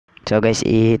So guys,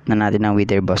 i-hit na natin ang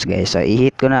wither boss guys. So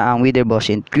i-hit ko na ang wither boss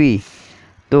in 3,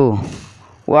 2,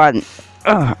 1.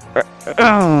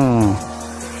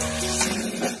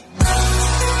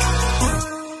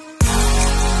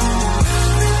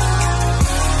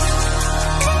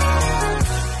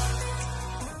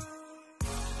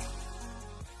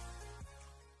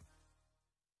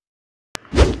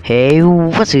 Hey,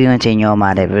 what's going on sa inyo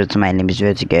mga reviewers? My name is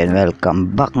Wetzkie and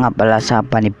welcome back nga pala sa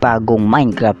panibagong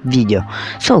Minecraft video.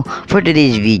 So, for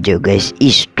today's video guys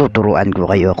is tuturuan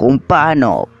ko kayo kung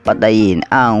paano patayin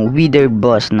ang wither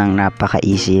boss ng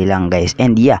napaka-easy lang guys.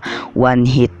 And yeah, one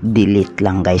hit delete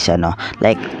lang guys, ano.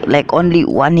 Like only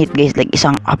one hit guys, like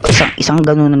isang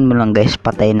ganunan mo lang guys,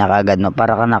 patay na kagad, no.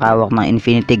 Para ka nakawak ng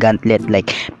infinity gauntlet,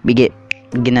 like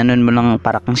ginanon mo lang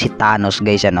para kang si Thanos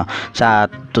guys, ano, sa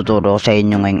tuturo sa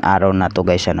inyo ngayong araw na to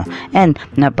guys, ano. And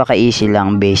napaka easy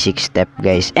lang, basic step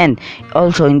guys. And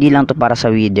also hindi lang to para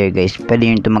sa wither guys, pwede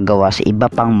nyo to magawa sa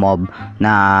iba pang mobs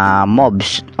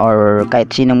or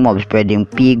kahit sinong mobs. Pwedeng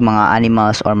pig, mga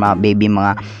animals, or mga baby,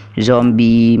 mga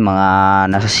zombie,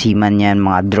 mga nasa seaman yan,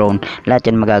 mga drone,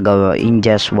 lahat yan magagawa in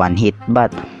just one hit.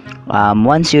 But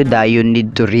once you die, you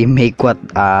need to remake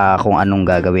kung anong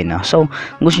gagawin, no? So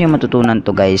gusto nyo matutunan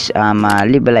to guys,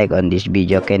 leave a like on this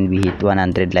video. Can we hit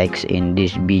 100 likes in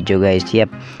this video guys?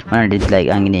 Yep, 100 like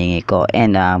ang hinihingi ko.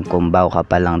 And kung bago ka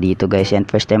pa lang dito guys, and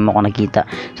first time mo ko nakita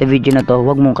sa video na to,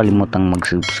 huwag mong kalimutang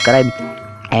mag-subscribe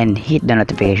and hit the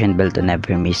notification bell to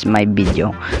never miss my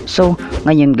video. So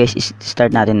ngayon guys,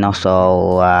 start natin, no?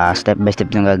 So step by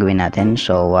step yung gagawin natin.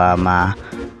 So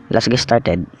let's get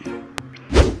started.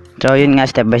 So yun nga,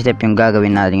 step by step yung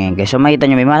gagawin natin ngayon guys. So makita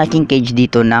nyo may malaking cage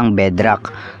dito ng bedrock.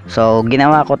 So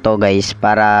ginawa ko to guys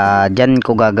para dyan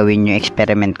ko gagawin yung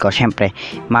experiment ko. Syempre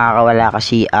makakawala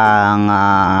kasi ang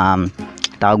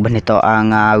tawag ba nito,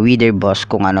 ang wither boss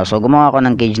kung ano. So gumawa ko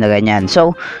ng cage na ganyan.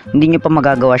 So hindi nyo pa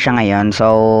magagawa siya ngayon.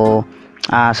 So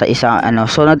sa isang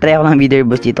so nag-try ako ng wither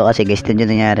boss dito kasi guys, dito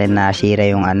nangyari na sira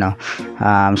yung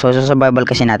so sa survival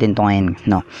kasi natin to ngayon,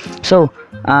 no. So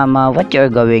what you're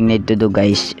going need to do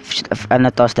guys,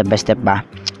 step by step ba,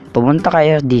 pumunta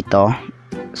kayo dito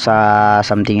sa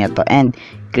something na to and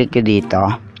click nyo dito,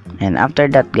 and after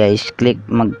that guys,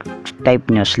 mag-type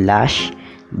nyo /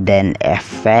 then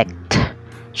effect.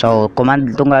 So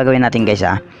command itong gagawin natin guys,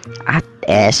 at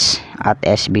S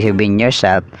behaving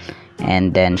yourself,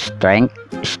 and then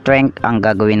strength ang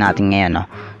gagawin natin ngayon, no.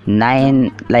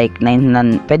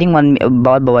 900, pwedeng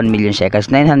bawal ba 1 million seconds,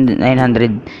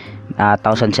 900,000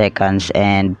 seconds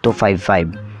and 255.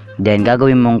 Then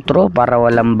gagawin mong true para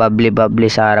walang bubbly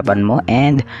sa harapan mo,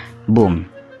 and boom,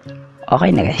 okay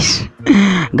na guys.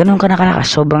 Ganun ka na kalakas,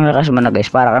 sobrang lakas mo na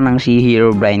guys, para ka nang si Hero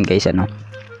Brian guys, ano.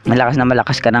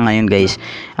 Malakas ka na ngayon guys.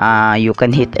 You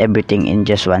can hit everything in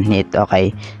just one hit,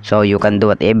 okay? So you can do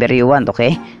whatever you want,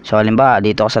 okay? So halimbawa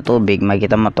dito ka sa tubig,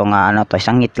 makita mo to nga, to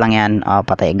isang hit lang yan,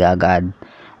 patay agad.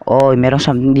 Oh, meron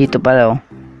something dito pala, oh.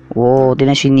 Wow,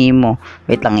 tinasini mo.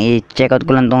 Wait lang, i-check out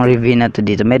ko lang tong ravine na to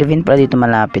dito. May ravine pala dito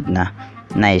malapit na.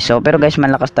 Nice. So pero guys,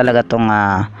 malakas talaga tong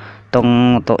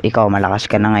ikaw malakas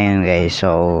ka na ngayon guys.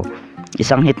 So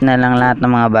isang hit na lang lahat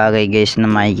ng mga bagay guys na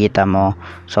makikita mo.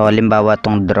 So halimbawa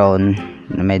tong drone,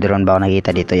 may drone ba ako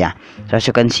nakita dito, ya. So as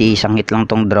you can see, isang hit lang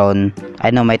tong drone.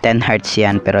 I know may 10 hearts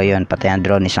yan, pero yun, patay ang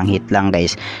drone, isang hit lang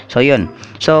guys. So yun.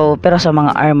 So pero sa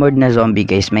mga armored na zombie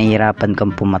guys, mahihirapan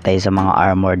kang pumatay sa mga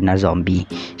armored na zombie.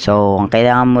 So ang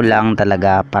kailangan mo lang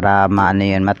talaga para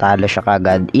matalo siya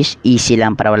kagad is easy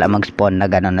lang, para wala mag-spawn na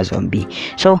gano'n na zombie.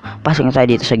 So pasok na tayo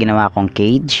dito sa ginawa kong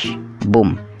cage.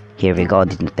 Boom, here we go.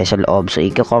 Dito tayo sa loob. So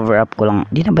i-cover up ko lang.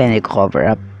 Di na ba yan i-cover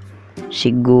up?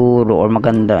 Siguro, or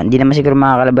maganda. Hindi naman siguro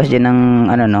makakalabas din ng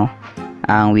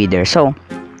ang wither. So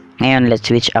ngayon let's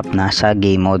switch up na sa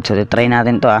game mode. So try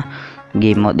natin to,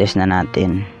 game mode na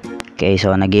natin. Okay,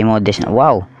 so na game mode na.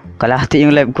 Wow, kalahati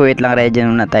yung live ko. Wait lang,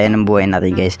 regen na tayo ng buhay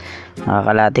natin guys.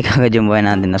 Nakakalahati kagad yung buhay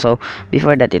natin. So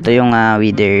before that, ito yung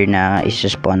wither na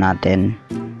isa-spawn natin.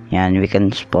 Yan, we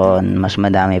can spawn mas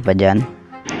madami pa dyan.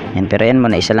 Yan, pero yan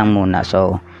muna, isa lang muna.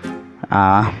 So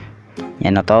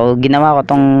yan, to ginawa ko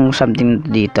tong something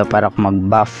dito para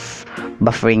mag-buff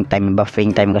buffering time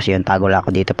kasi yun, tago lang ako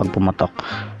dito pag pumutok.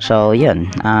 So yun,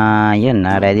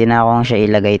 ready na akong siya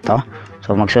ilagay to.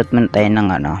 So mag-shoot muna tayo ng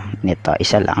nito,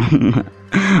 isa lang.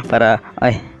 para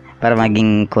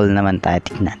maging cool naman tayo,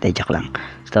 tignan tayo, joke lang.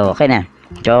 So okay na.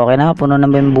 So okay na, puno na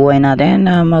ba yung buhay natin?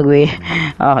 Mag-wait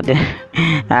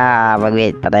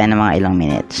pa tayo ng mga ilang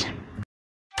minutes.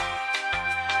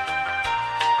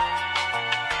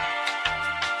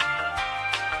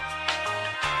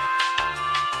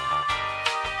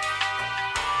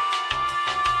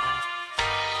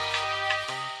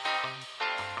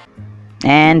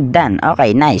 And done.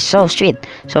 Okay, nice. So sweet.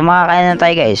 So makakain na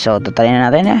tayo guys. So tutalin na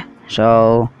natin eh.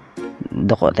 So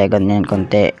duko tayo ganyan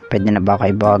konti. Pwede na ba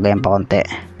kayo bagay pa konti.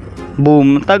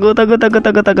 Boom. Tago.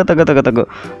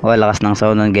 Oh, lakas ng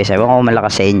sound nun guys. Ewan ko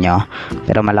malakas sa inyo.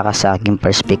 Pero malakas sa aking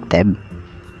perspective.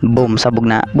 Boom. Sabog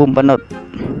na. Boom. Panot.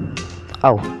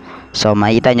 Oh. So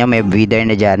makita nyo may wither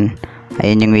na dyan.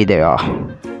 Ayun yung wither. Oh.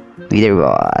 Wither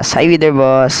boss. Hi wither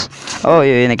boss. Oh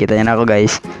yun. Nakita nyo na ako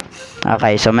guys.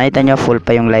 Okay. So makita nyo full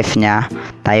pa yung life niya.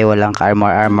 Tayo walang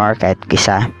armor kahit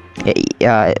isa.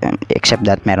 Except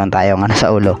that meron tayong ano sa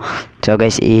ulo. So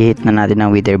guys, i-hit na natin ang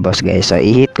wither boss guys. So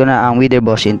i-hit ko na ang wither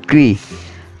boss in 3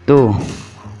 2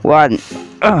 1.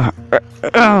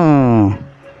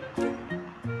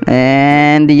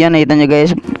 And yan, nakita nyo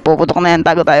guys, puputok na yan.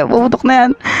 Tago tayo, puputok na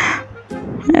yan.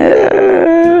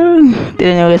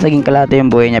 Tignan nyo guys, naging kalahati yung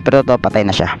buhay niya. Pero to, patay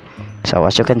na siya. So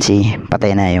as you can see,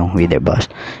 patay na yung wither boss.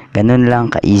 Ganun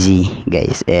lang ka easy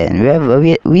guys. And we have a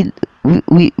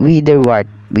wither wart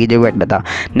ba to?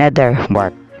 Nether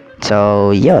wart.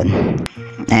 So yun.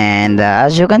 And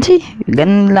as you can see,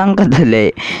 ganun lang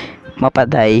kadali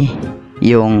mapatay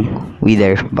yung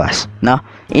wither boss, no?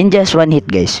 In just one hit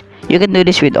guys. You can do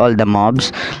this with all the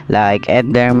mobs like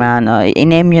Enderman.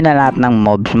 I-name nyo na lahat ng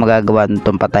mobs magagawa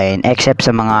itong patayin except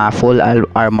sa mga full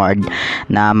armored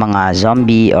na mga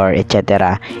zombie or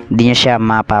etc. Hindi nyo siya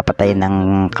mapapatay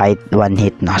ng kahit one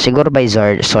hit, no? Siguro by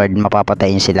sword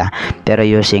mapapatayin sila, pero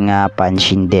using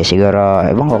punch hindi. Siguro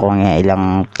ewan ko kung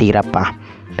ilang tira pa,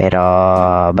 pero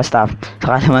basta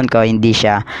sa kalaman ko hindi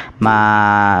siya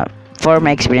for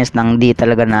my experience nang di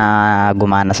talaga na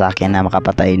gumana sa akin na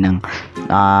makapatay ng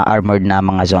armored na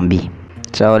mga zombie.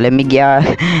 So let me get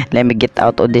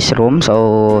out of this room.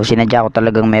 So sinadya ko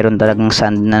talagang meron talagang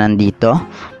sand na nandito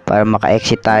para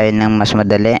maka-exit tayo ng mas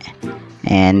madali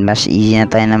and mas easy na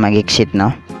tayo na mag-exit, no?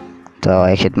 So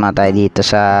exit muna tayo dito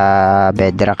sa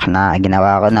bedrock na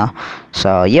ginawa ko, no?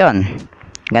 So yun,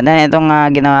 ganda na itong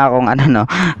ginawa kong ano, no?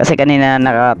 Kasi kanina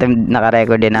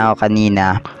naka-record din ako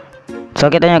kanina. So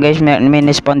kita nyo guys, may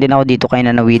spawn din ako dito kayo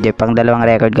na wither. Pang dalawang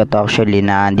record ko to actually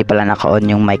na hindi pala naka-on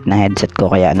yung mic na headset ko,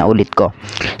 kaya naulit ko.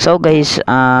 So guys,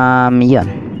 yun.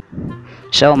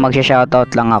 So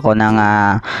magsha-shoutout lang ako ng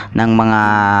mga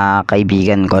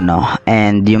kaibigan ko, no?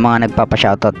 And yung mga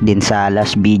nagpapa-shoutout din sa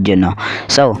last video, no?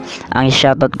 So ang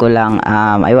shoutout ko lang,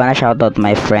 I wanna shoutout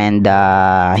my friend.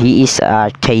 He is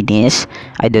Chinese.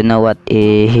 I don't know what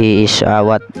his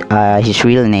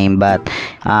real name, but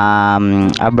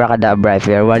abracadabra,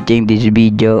 if you're watching this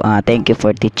video, thank you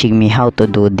for teaching me how to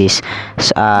do this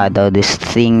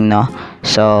thing, no?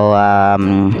 So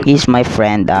he's my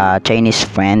friend, Chinese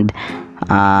friend.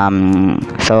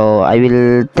 So I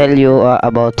will tell you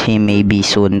about him maybe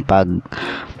soon pag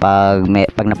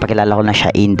napakilala ko na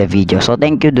siya in the video. So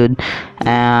thank you dude.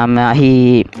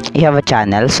 He have a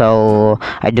channel, so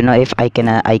I don't know if I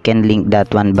can link that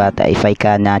one, but if I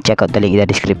can check out the link in the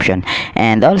description.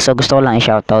 And also gusto ko lang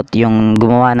i-shoutout yung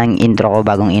gumawa ng intro ko,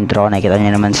 bagong intro, nakita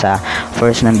niyo naman sa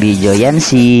first ng video. Yan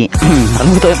si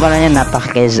kalimutan ko pa na yan,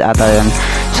 napakakez ata yun.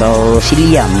 So si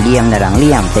Liam na lang.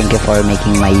 Liam, thank you for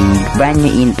making my brand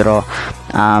new intro.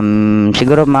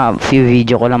 Siguro few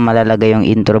video ko lang malalagay yung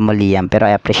intro mo, Liam, pero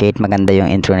I appreciate, maganda yung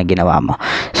intro na ginawa mo.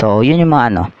 So yun yung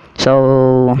mga ano.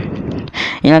 So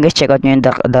yun lang guys, check out nyo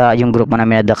yung group mo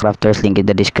namin na The Crafters, link in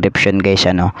the description guys,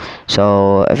 ano.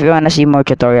 So if you wanna see more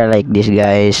tutorial like this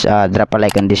guys, drop a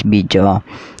like on this video.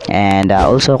 And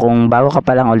also kung bago ka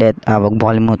pa lang ulit, wag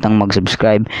mo kalimutang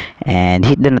mag-subscribe and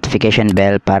hit the notification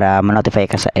bell para ma-notify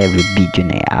ka sa every video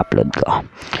na i-upload ko.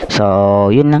 So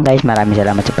yun lang guys, maraming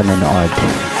salamat sa panonood.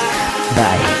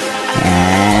 Bye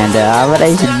and have a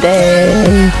nice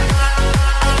day.